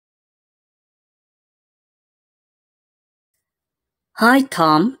Hi,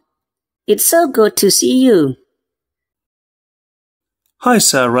 Tom. It's so good to see you. Hi,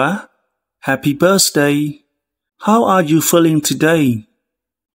 Sarah. Happy birthday. How are you feeling today?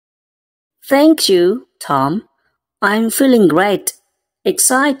 Thank you, Tom. I'm feeling great.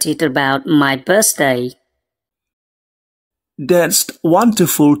 Excited about my birthday. That's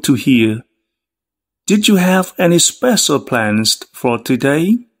wonderful to hear. Did you have any special plans for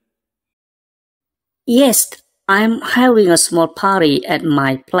today? Yes, I'm having a small party at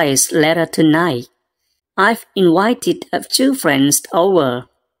my place later tonight. I've invited a few friends over.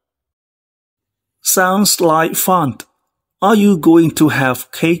 Sounds like fun. Are you going to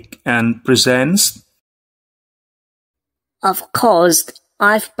have cake and presents? Of course,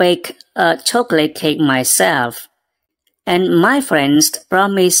 I've baked a chocolate cake myself, and my friends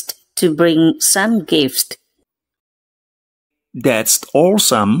promised to bring some gifts. That's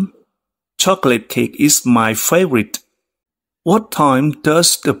awesome. Chocolate cake is my favorite. What time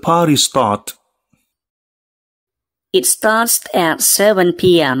does the party start? It starts at 7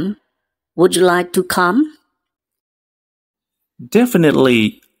 p.m. Would you like to come?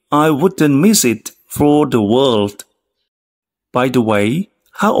 Definitely, I wouldn't miss it for the world. By the way,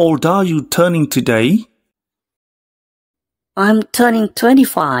 how old are you turning today? I'm turning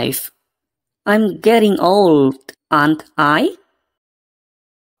 25. I'm getting old, aren't I?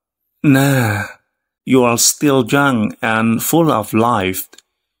 Nah, you are still young and full of life.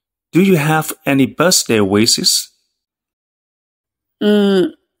 Do you have any birthday wishes? I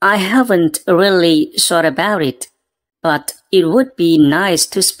haven't really thought about it, but it would be nice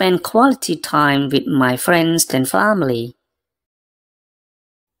to spend quality time with my friends and family.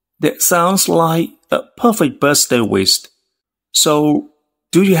 That sounds like a perfect birthday wish. So,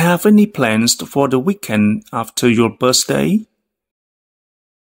 do you have any plans for the weekend after your birthday?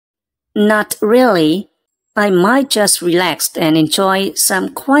 Not really. I might just relax and enjoy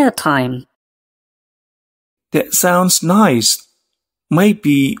some quiet time. That sounds nice.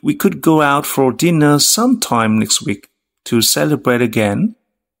 Maybe we could go out for dinner sometime next week to celebrate again.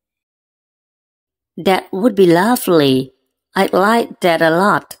 That would be lovely. I'd like that a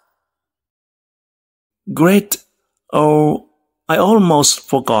lot. Great. Oh, I almost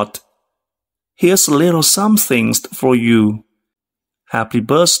forgot. Here's a little something for you. Happy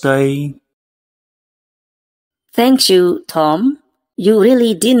birthday. Thank you, Tom. You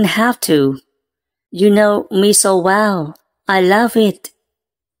really didn't have to. You know me so well. I love it.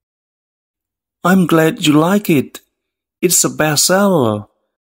 I'm glad you like it. It's a bestseller.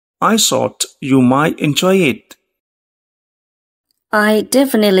 I thought you might enjoy it. I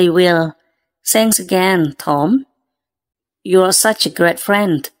definitely will. Thanks again, Tom. You're such a great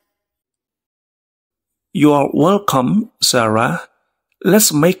friend. You're welcome, Sarah.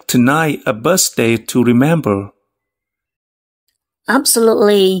 Let's make tonight a birthday to remember.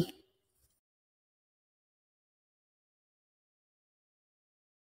 Absolutely.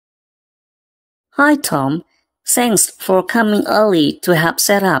 Hi, Tom. Thanks for coming early to help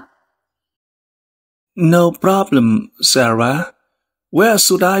set up. No problem, Sarah. Where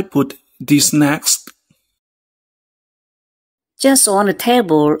should I put these next? Just on the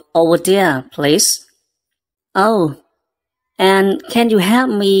table over there, please. Oh, and can you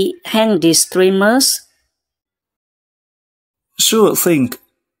help me hang these streamers? Sure thing.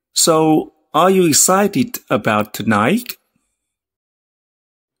 So, are you excited about tonight?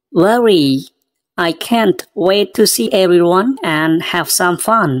 Very. I can't wait to see everyone and have some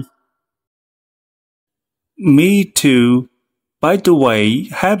fun. Me too. By the way,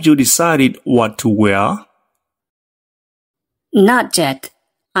 have you decided what to wear? Not yet.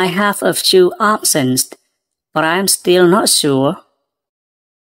 I have a few options, but I'm still not sure.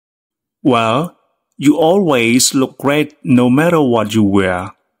 Well, you always look great no matter what you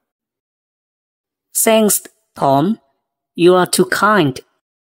wear. Thanks, Tom. You are too kind.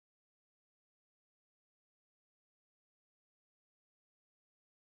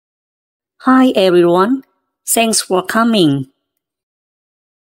 Hi, everyone. Thanks for coming.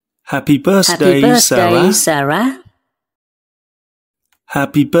 Happy birthday, Happy birthday, Sarah. Sarah.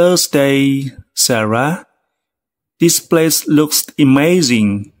 Happy birthday, Sarah. This place looks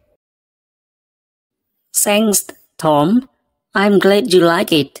amazing. Thanks, Tom. I'm glad you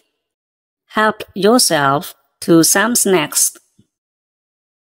like it. Help yourself to some snacks.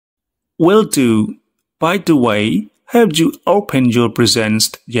 Will do. By the way, have you opened your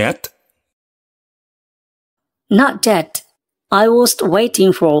presents yet? Not yet. I was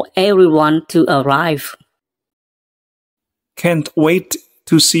waiting for everyone to arrive. Can't wait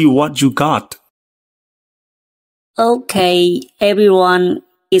to see what you got. Okay, everyone,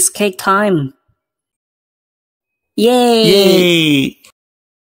 it's cake time. Yay! Yay!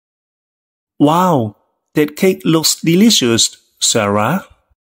 Wow, that cake looks delicious, Sarah.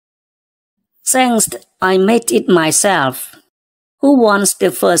 Thanks, I made it myself. Who wants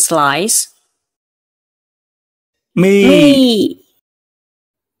the first slice? Me!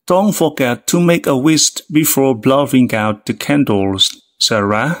 Don't forget to make a wish before blowing out the candles,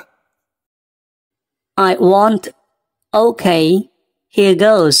 Sarah. I won't. Okay, here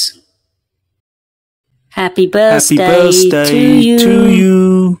goes. Happy birthday, to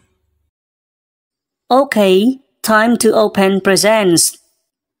you. Okay, time to open presents.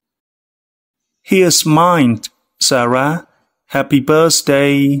 Here's mine, Sarah. Happy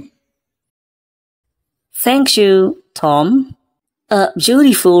birthday. Thank you, Tom. A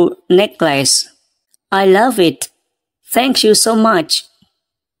beautiful necklace. I love it. Thank you so much.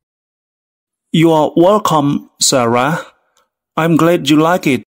 You are welcome, Sarah. I'm glad you like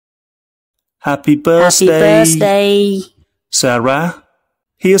it. Happy birthday. Happy birthday. Sarah,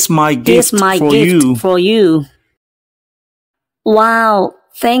 here's my gift, Here's my gift for you. Wow,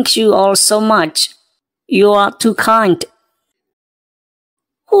 thank you all so much. You are too kind.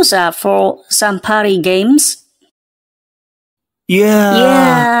 Who's up for some party games?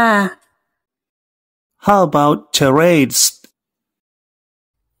 Yeah. How about charades?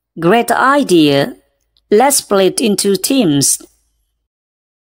 Great idea. Let's split into teams.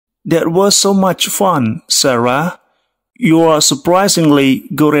 That was so much fun, Sarah. You are surprisingly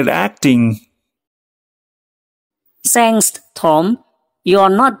good at acting. Thanks, Tom. You're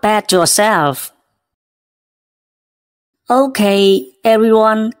not bad yourself. Okay,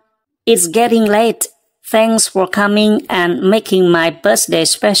 everyone. It's getting late. Thanks for coming and making my birthday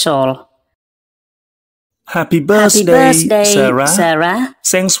special. Happy birthday, Sarah.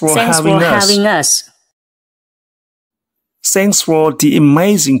 Thanks for having us. Thanks for the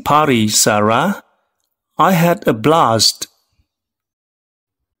amazing party, Sarah. I had a blast.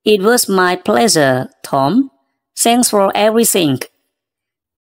 It was my pleasure, Tom. Thanks for everything.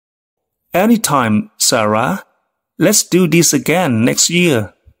 Anytime, Sarah. Let's do this again next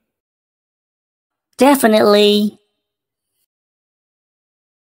year. Definitely.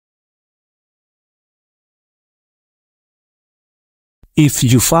 If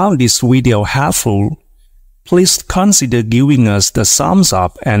you found this video helpful, please consider giving us the thumbs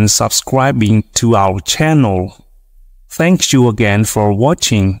up and subscribing to our channel. Thank you again for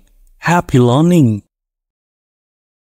watching. Happy learning!